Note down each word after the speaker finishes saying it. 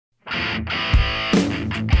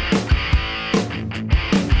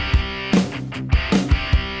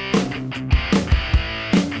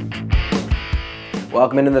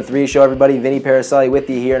Welcome into the 3 Show, everybody. Vinny Paracelli with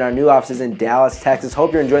you here in our new offices in Dallas, Texas.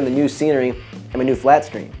 Hope you're enjoying the new scenery and my new flat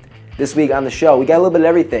screen. This week on the show, we got a little bit of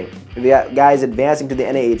everything. We've got guys advancing to the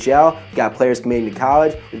NAHL, we've got players committing to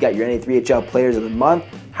college, we've got your NA3HL Players of the Month,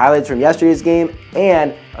 highlights from yesterday's game,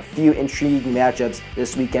 and a few intriguing matchups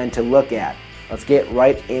this weekend to look at. Let's get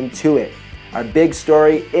right into it. Our big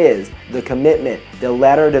story is the commitment, the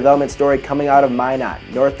lateral development story coming out of Minot,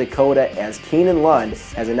 North Dakota, as Keenan Lund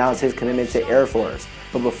has announced his commitment to Air Force.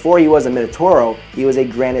 But before he was a Minotauro, he was a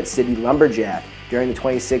Granite City Lumberjack. During the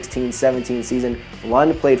 2016-17 season,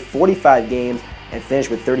 Lund played 45 games and finished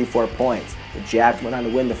with 34 points. The Jacks went on to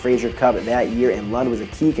win the Fraser Cup that year, and Lund was a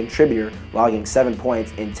key contributor, logging 7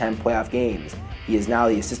 points in 10 playoff games. He is now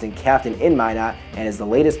the assistant captain in Minot and is the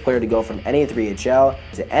latest player to go from NA3HL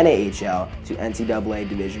to NAHL to NCAA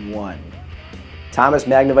Division I. Thomas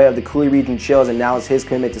Magnavite of the Coulee Region Chills announced his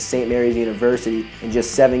commitment to St. Mary's University. In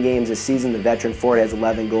just 7 games this season, the veteran forward has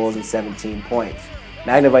 11 goals and 17 points.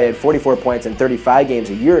 Magnavite had 44 points in 35 games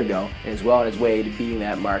a year ago and is well on his way to beating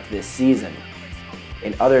that mark this season.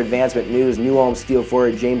 In other advancement news, New Ulm Steel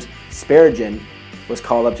forward James Sparagen was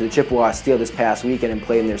called up to the Chippewa Steel this past weekend and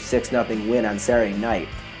played in their 6-0 win on Saturday night.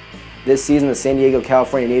 This season, the San Diego,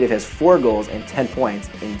 California native has 4 goals and 10 points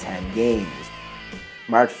in 10 games.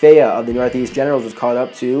 Mark Fea of the Northeast Generals was called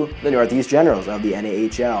up to the Northeast Generals of the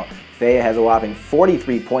NAHL. Fea has a whopping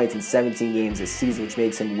 43 points in 17 games this season, which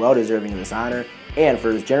makes him well deserving of this honor, and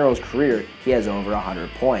for his Generals career, he has over 100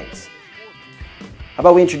 points. How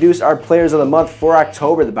about we introduce our Players of the Month for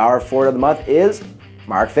October? The Bauer Forward of the Month is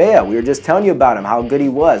Mark Fea. We were just telling you about him, how good he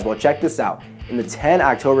was. Well, check this out. In the 10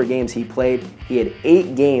 October games he played, he had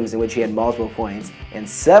 8 games in which he had multiple points, and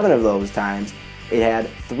 7 of those times it had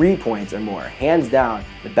 3 points or more. Hands down,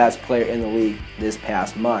 the best player in the league this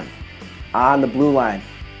past month. On the blue line,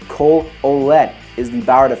 Cole Ouellette is the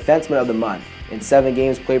Bauer Defenseman of the Month. In 7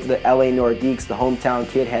 games played for the LA Nordiques, the hometown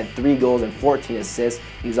kid had 3 goals and 14 assists.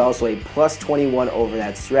 He's also a plus 21 over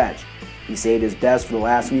that stretch. He saved his best for the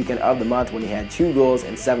last weekend of the month when he had 2 goals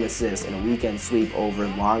and 7 assists in a weekend sweep over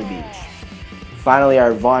Long Beach. Finally,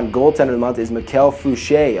 our Vaughn goaltender of the month is Mikel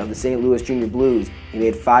Fouché of the St. Louis Junior Blues. He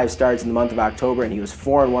made 5 starts in the month of October and he was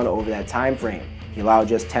 4-1 over that time frame. He allowed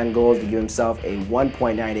just 10 goals to give himself a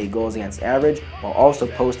 1.98 goals against average while also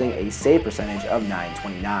posting a save percentage of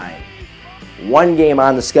 .929. One game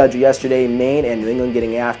on the schedule yesterday, Maine and New England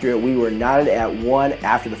getting after it. We were knotted at 1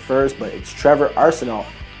 after the first, but it's Trevor Arsenault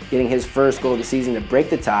getting his first goal of the season to break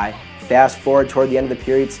the tie. Fast forward toward the end of the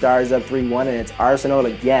period, Stars up 3-1, and it's Arsenault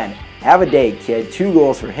again. Have a day, kid. 2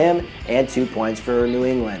 goals for him and 2 points for New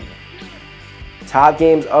England. Top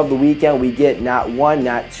games of the weekend, we get not 1,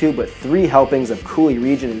 not 2, but 3 helpings of Coulee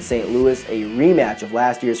Region in St. Louis, a rematch of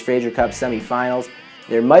last year's Fraser Cup semifinals.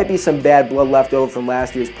 There might be some bad blood left over from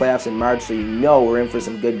last year's playoffs in March, so you know we're in for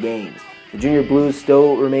some good games. The Junior Blues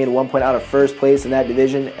still remain 1 point out of first place in that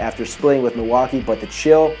division after splitting with Milwaukee, but the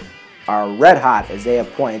Chill are red hot as they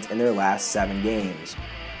have points in their last 7 games.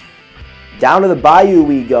 Down to the Bayou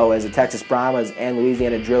we go as the Texas Brahmas and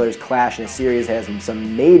Louisiana Drillers clash in a series that has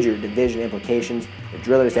some major division implications. The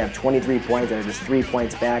Drillers have 23 points and are just 3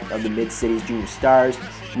 points back of the Mid-Cities Junior Stars.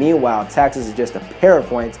 Meanwhile, Texas is just a pair of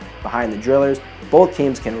points behind the Drillers. Both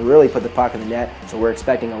teams can really put the puck in the net, so we're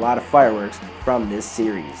expecting a lot of fireworks from this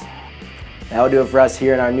series. That'll do it for us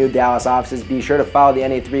here in our new Dallas offices. Be sure to follow the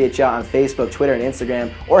NA3HL on Facebook, Twitter, and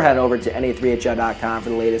Instagram, or head over to na3hl.com for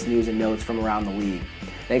the latest news and notes from around the league.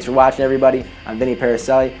 Thanks for watching, everybody. I'm Vinny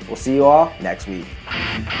Paracelli. We'll see you all next week.